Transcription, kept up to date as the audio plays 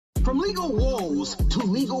From legal woes to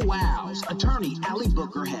legal wows, attorney Allie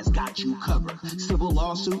Booker has got you covered. Civil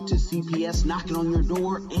lawsuit to CPS knocking on your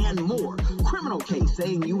door and more. Criminal case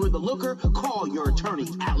saying you were the looker? Call your attorney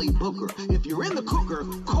Allie Booker. If you're in the cooker,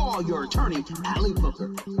 call your attorney Allie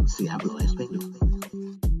Booker. See how the last thing.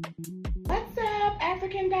 What's up,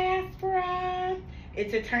 African diaspora?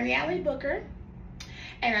 It's attorney Allie Booker,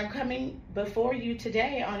 and I'm coming before you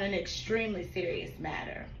today on an extremely serious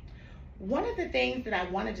matter. One of the things that I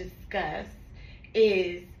want to discuss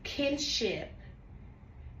is kinship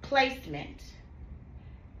placement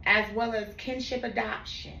as well as kinship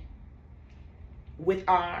adoption with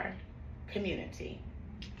our community.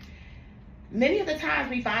 Many of the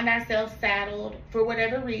times we find ourselves saddled for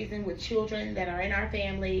whatever reason with children that are in our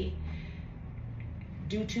family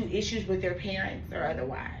due to issues with their parents or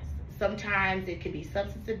otherwise. Sometimes it can be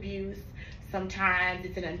substance abuse. Sometimes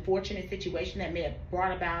it's an unfortunate situation that may have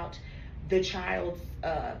brought about the child's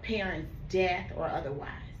parent's death or otherwise.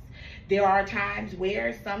 There are times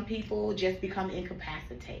where some people just become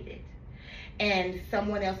incapacitated and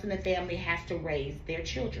someone else in the family has to raise their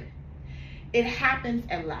children. It happens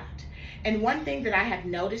a lot. And one thing that I have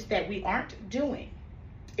noticed that we aren't doing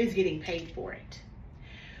is getting paid for it.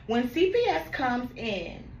 When CPS comes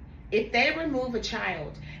in, if they remove a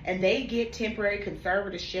child and they get temporary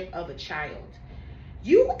conservatorship of a child,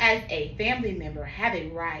 you as a family member have a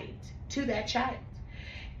right to that child.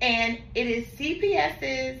 And it is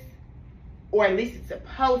CPS's, or at least it's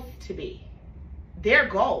supposed to be, their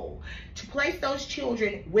goal to place those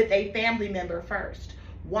children with a family member first.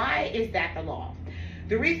 Why is that the law?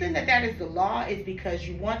 The reason that that is the law is because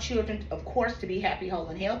you want children, of course, to be happy, whole,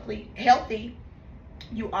 and healthy.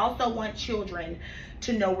 You also want children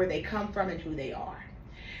to know where they come from and who they are.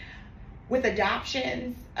 With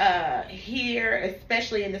adoptions here,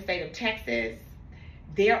 especially in the state of Texas,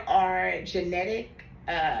 there are genetic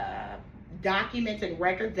documents and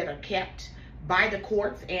records that are kept by the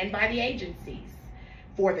courts and by the agencies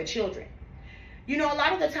for the children. You know, a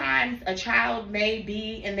lot of the times a child may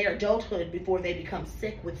be in their adulthood before they become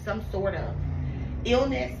sick with some sort of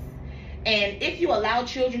illness. And if you allow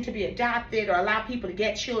children to be adopted or allow people to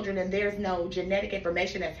get children and there's no genetic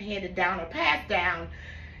information that's handed down or passed down,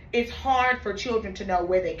 it's hard for children to know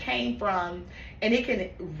where they came from, and it can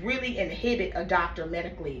really inhibit a doctor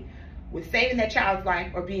medically with saving that child's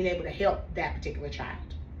life or being able to help that particular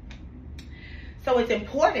child. So it's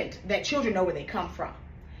important that children know where they come from.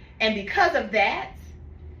 And because of that,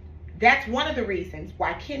 that's one of the reasons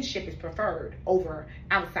why kinship is preferred over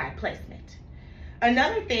outside placement.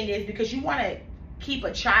 Another thing is because you want to keep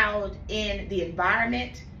a child in the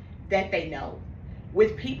environment that they know,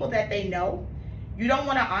 with people that they know. You don't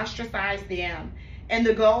want to ostracize them. And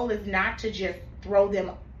the goal is not to just throw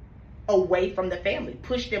them away from the family,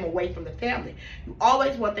 push them away from the family. You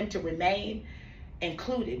always want them to remain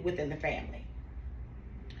included within the family.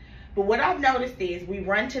 But what I've noticed is we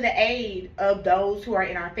run to the aid of those who are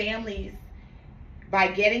in our families by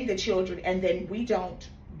getting the children, and then we don't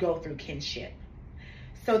go through kinship,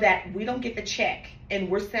 so that we don't get the check and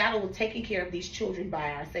we're saddled with taking care of these children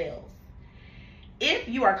by ourselves. If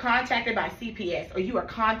you are contacted by CPS or you are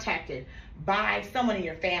contacted by someone in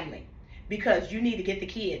your family because you need to get the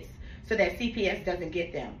kids so that CPS doesn't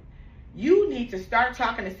get them, you need to start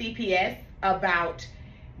talking to CPS about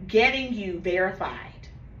getting you verified.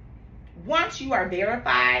 Once you are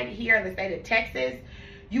verified here in the state of Texas,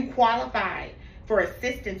 you qualify for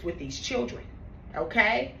assistance with these children,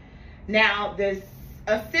 okay? Now, this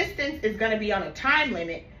assistance is going to be on a time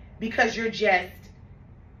limit because you're just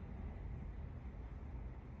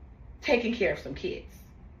taking care of some kids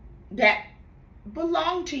that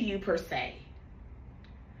belong to you per se,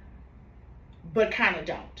 but kind of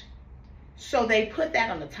don't. So they put that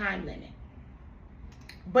on the time limit.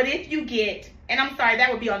 But if you get, and I'm sorry,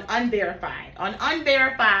 that would be on unverified. On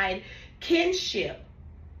unverified kinship,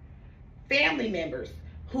 family members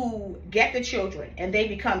who get the children and they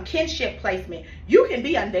become kinship placement, you can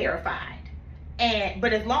be unverified.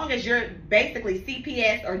 But as long as you're basically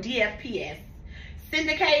CPS or DFPS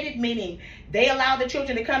syndicated, meaning they allow the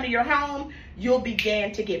children to come to your home, you'll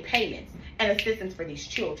begin to get payments and assistance for these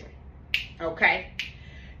children, okay?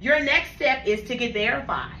 Your next step is to get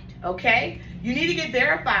verified, okay? You need to get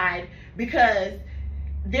verified because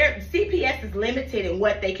their CPS is limited in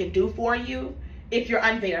what they can do for you if you're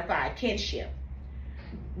unverified kinship.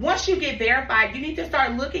 Once you get verified, you need to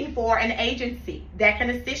start looking for an agency that can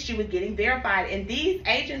assist you with getting verified. And these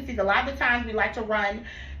agencies, a lot of the times we like to run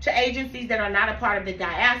to agencies that are not a part of the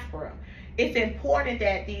diaspora. It's important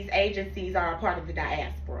that these agencies are a part of the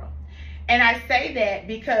diaspora. And I say that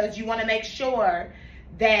because you want to make sure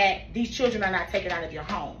that these children are not taken out of your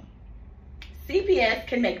home. CPS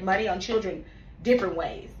can make money on children different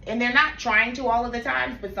ways. And they're not trying to all of the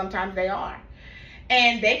times, but sometimes they are.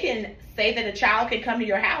 And they can say that a child can come to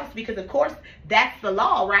your house because, of course, that's the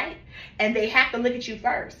law, right? And they have to look at you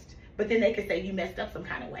first. But then they can say you messed up some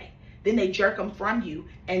kind of way. Then they jerk them from you,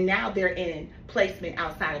 and now they're in placement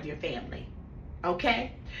outside of your family.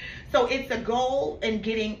 Okay? So it's a goal in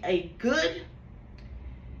getting a good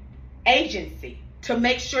agency to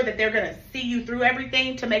make sure that they're going to see you through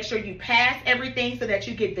everything, to make sure you pass everything so that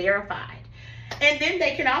you get verified. And then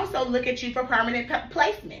they can also look at you for permanent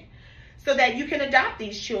placement so that you can adopt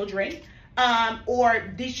these children,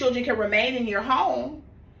 or these children can remain in your home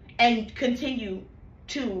and continue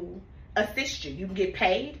to assist you. You can get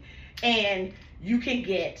paid, and you can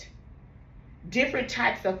get different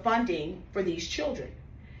types of funding for these children.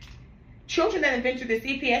 Children that have been through the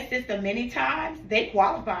CPS system many times, they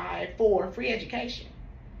qualify for free education.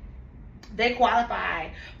 They qualify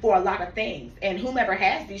for a lot of things. And whomever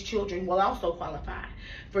has these children will also qualify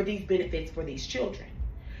for these benefits for these children.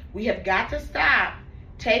 We have got to stop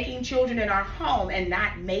taking children in our home and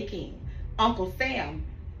not making Uncle Sam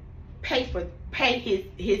pay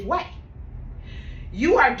his way.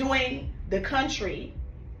 You are doing the country,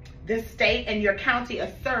 the state, and your county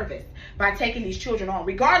a service by taking these children on,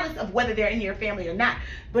 regardless of whether they're in your family or not.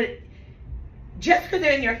 But just because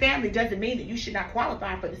they're in your family doesn't mean that you should not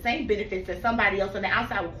qualify for the same benefits that somebody else on the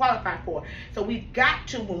outside would qualify for. So we've got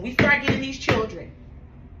to, when we start getting these children,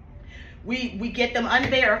 we get them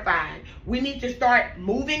unverified. We need to start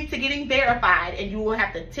moving to getting verified, and you will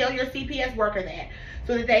have to tell your CPS worker that,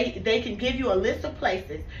 so that they can give you a list of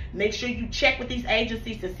places. Make sure you check with these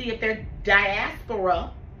agencies to see if they're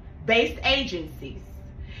diaspora-based agencies,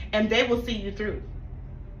 and they will see you through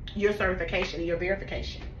your certification and your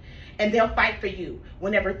verification. And they'll fight for you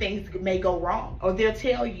whenever things may go wrong, or they'll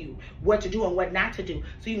tell you what to do and what not to do,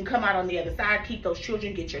 so you can come out on the other side, keep those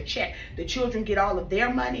children, get your check. The children get all of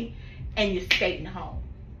their money, and you're skating home.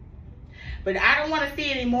 But I don't want to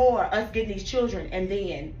see any more us getting these children and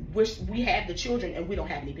then wish we had the children and we don't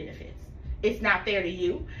have any benefits. It's not fair to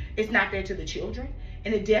you. It's not fair to the children.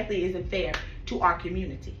 And it definitely isn't fair to our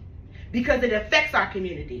community, because it affects our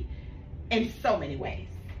community in so many ways.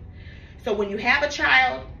 So when you have a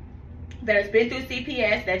child that has been through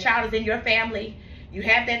CPS, that child is in your family, you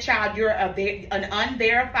have that child, you're an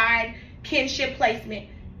unverified kinship placement,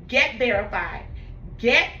 get verified.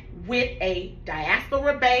 Get with a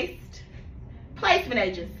diaspora-based placement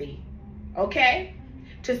agency, okay,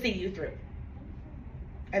 to see you through.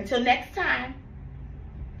 Until next time,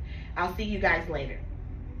 I'll see you guys later.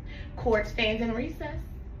 Court stands in recess.